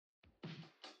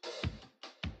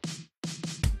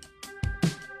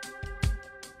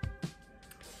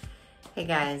Hey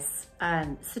guys,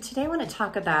 so today I want to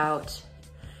talk about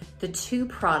the two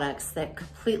products that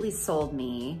completely sold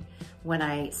me when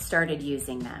I started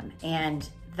using them. And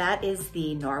that is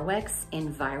the Norwex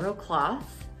Enviro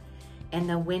Cloth and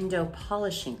the window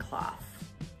polishing cloth,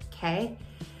 okay?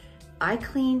 I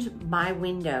cleaned my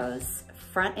windows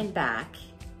front and back,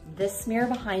 this mirror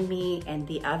behind me and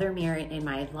the other mirror in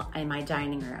my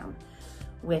dining room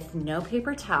with no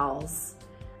paper towels,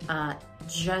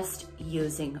 just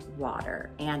using water.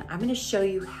 And I'm gonna show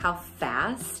you how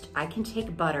fast I can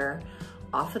take butter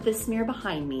off of this mirror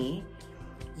behind me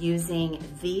using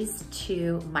these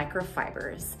two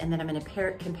microfibers. And then I'm gonna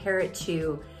compare it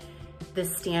to the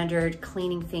standard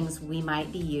cleaning things we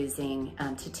might be using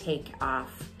to take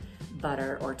off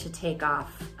butter or to take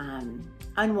off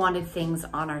unwanted things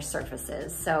on our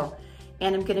surfaces. So,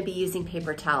 and I'm gonna be using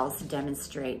paper towels to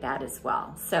demonstrate that as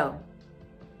well. So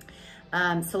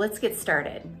let's get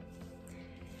started.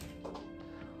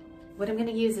 What I'm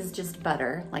gonna use is just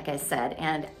butter, like I said,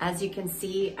 and as you can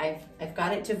see, I've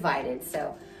got it divided.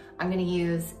 So I'm gonna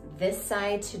use this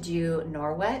side to do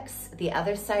Norwex, the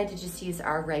other side to just use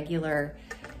our regular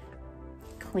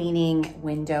cleaning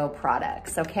window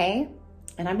products, okay?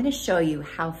 And I'm gonna show you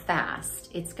how fast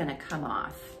it's gonna come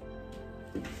off.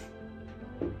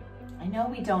 I know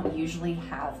we don't usually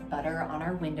have butter on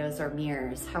our windows or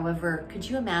mirrors. However, could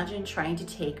you imagine trying to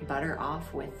take butter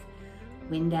off with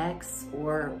Windex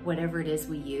or whatever it is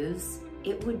we use?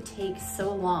 It would take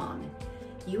so long.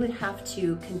 You would have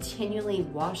to continually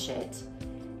wash it.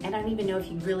 And I don't even know if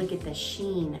you really get the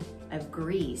sheen of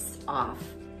grease off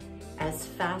as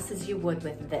fast as you would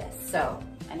with this. So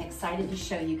I'm excited to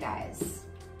show you guys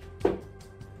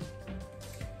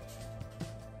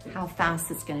how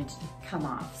fast it's gonna come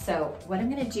off. So what I'm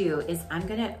gonna do is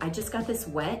I just got this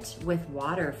wet with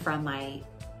water from my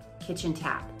kitchen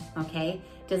tap, okay?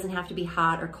 It doesn't have to be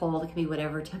hot or cold, it can be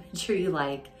whatever temperature you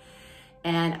like.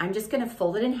 And I'm just gonna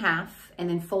fold it in half and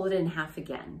then fold it in half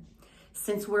again.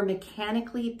 Since we're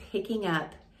mechanically picking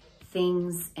up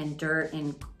things and dirt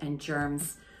and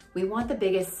germs, we want the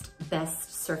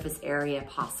best surface area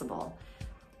possible.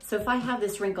 So if I have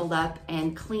this wrinkled up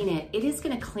and clean it, it is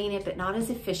gonna clean it, but not as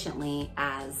efficiently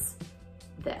as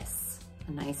this,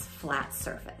 a nice flat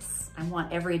surface. I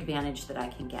want every advantage that I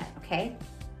can get, okay?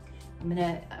 I'm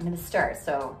gonna start,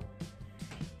 so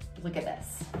look at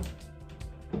this.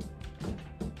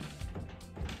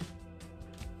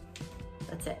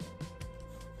 That's it.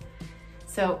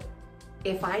 So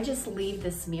if I just leave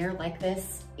this mirror like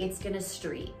this, it's gonna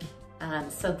streak.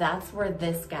 So that's where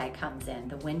this guy comes in,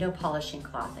 the window polishing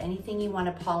cloth. Anything you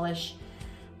wanna polish,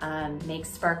 make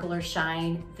sparkle or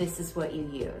shine, this is what you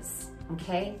use,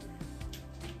 okay?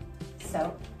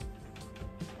 So,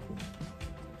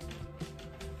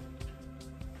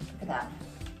 look at that,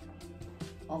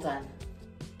 all done.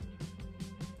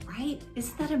 Right,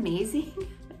 isn't that amazing?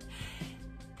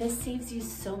 This saves you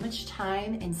so much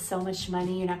time and so much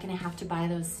money. You're not gonna have to buy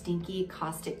those stinky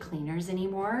caustic cleaners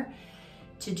anymore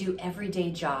to do everyday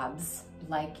jobs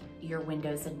like your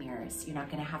windows and mirrors. You're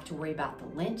not gonna have to worry about the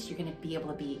lint. You're gonna be able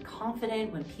to be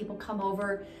confident when people come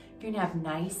over. You're gonna have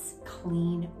nice,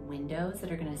 clean windows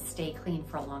that are gonna stay clean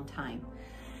for a long time.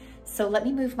 So let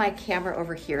me move my camera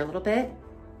over here a little bit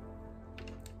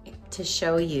to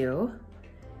show you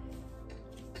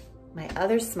my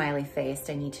other smiley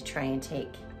face I need to try and take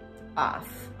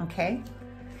off, okay?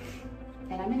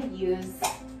 And I'm gonna use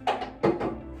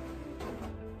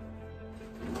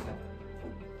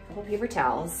couple paper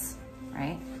towels,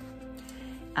 right?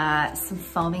 Some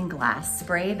foaming glass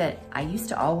spray that I used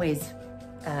to always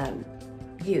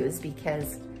use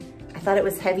because I thought it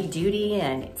was heavy duty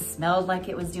and it smelled like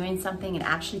it was doing something. It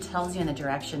actually tells you in the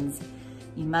directions,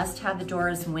 you must have the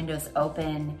doors and windows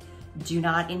open. Do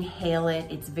not inhale it,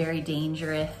 it's very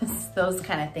dangerous, those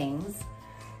kind of things.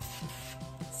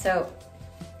 So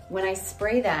when I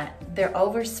spray that, their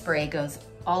overspray goes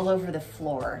all over the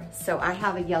floor. So I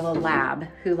have a yellow lab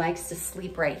who likes to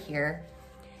sleep right here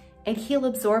and he'll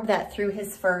absorb that through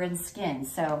his fur and skin.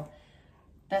 So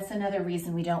that's another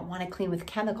reason we don't want to clean with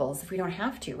chemicals if we don't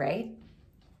have to, right?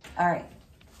 All right,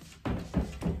 here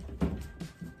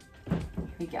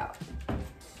we go.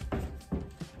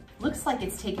 Looks like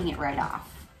it's taking it right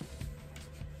off,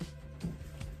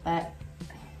 but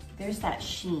there's that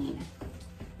sheen.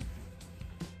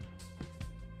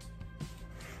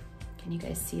 Can you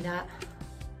guys see that?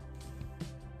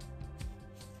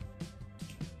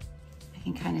 I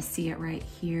can kind of see it right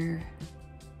here.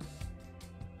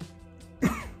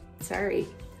 Sorry.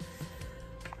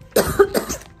 I'm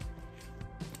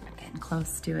getting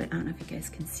close to it. I don't know if you guys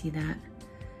can see that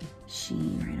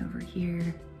sheen right over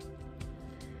here.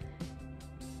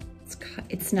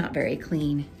 it's not very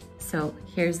clean. So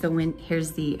here's the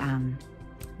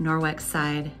Norwex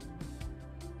side.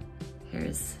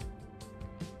 Here's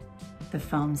the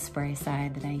foam spray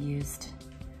side that I used.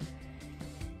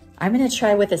 I'm gonna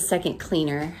try with a second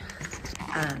cleaner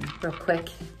real quick.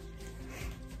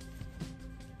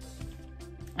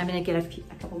 I'm gonna get a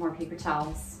couple more paper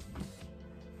towels.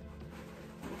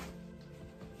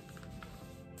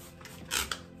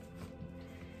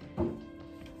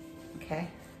 Okay.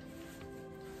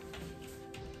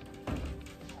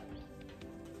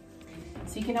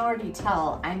 So you can already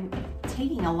tell I'm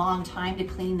taking a long time to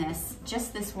clean this,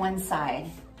 just this one side.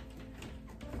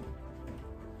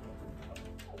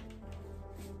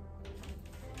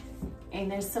 And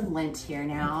there's some lint here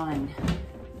now, and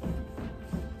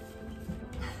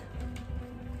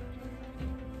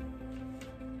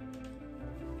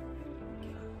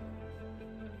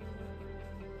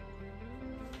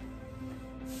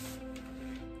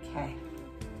okay.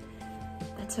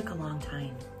 That took a long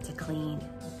time to clean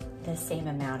the same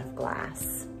amount of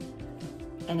glass.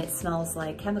 And it smells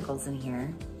like chemicals in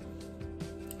here.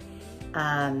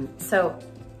 So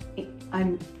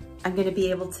I'm gonna be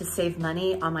able to save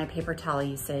money on my paper towel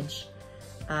usage.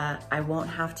 I won't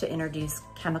have to introduce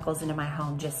chemicals into my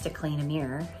home just to clean a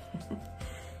mirror.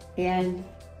 And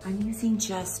I'm using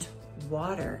just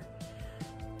water.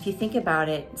 If you think about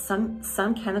it, some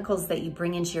chemicals that you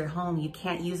bring into your home, you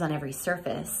can't use on every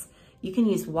surface. You can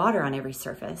use water on every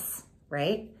surface,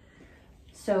 right?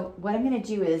 So what I'm gonna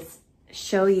do is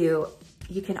show you,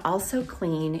 you can also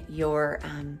clean your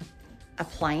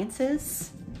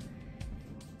appliances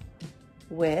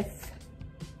with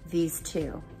these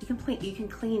two. You can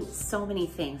clean so many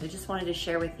things. I just wanted to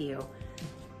share with you.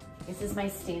 This is my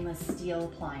stainless steel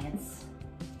appliance,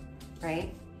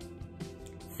 right?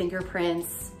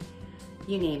 Fingerprints,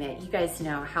 you name it. You guys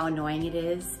know how annoying it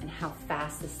is and how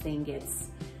fast this thing gets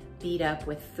beat up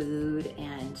with food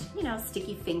and, you know,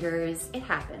 sticky fingers. It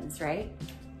happens, right?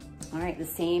 All right, the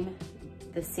same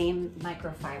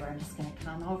microfiber. I'm just gonna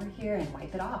come over here and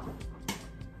wipe it off.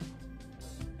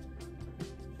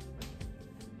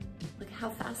 Look how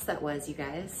fast that was, you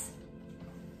guys.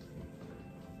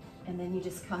 And then you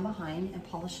just come behind and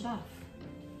polish it off.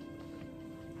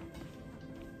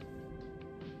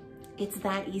 It's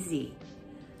that easy.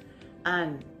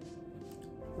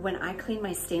 When I clean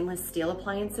my stainless steel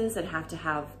appliances, I'd have to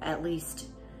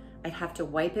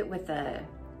wipe it with a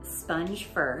sponge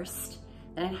first,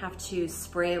 then I'd have to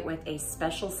spray it with a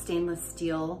special stainless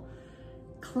steel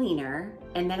cleaner,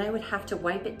 and then I would have to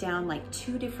wipe it down like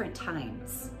 2 different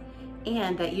times.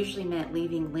 And that usually meant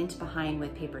leaving lint behind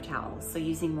with paper towels, so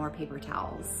using more paper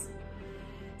towels.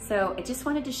 So I just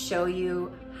wanted to show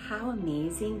you how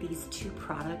amazing these 2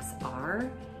 products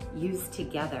are used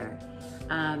together.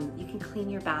 You can clean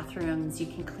your bathrooms, you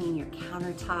can clean your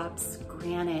countertops,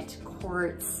 granite,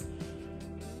 quartz,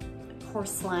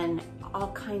 porcelain,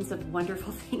 all kinds of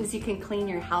wonderful things you can clean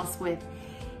your house with,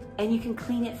 and you can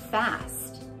clean it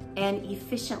fast and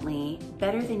efficiently,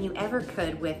 better than you ever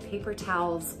could with paper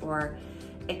towels or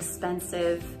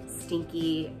expensive,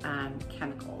 stinky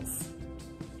chemicals.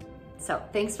 So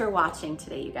thanks for watching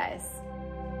today, you guys.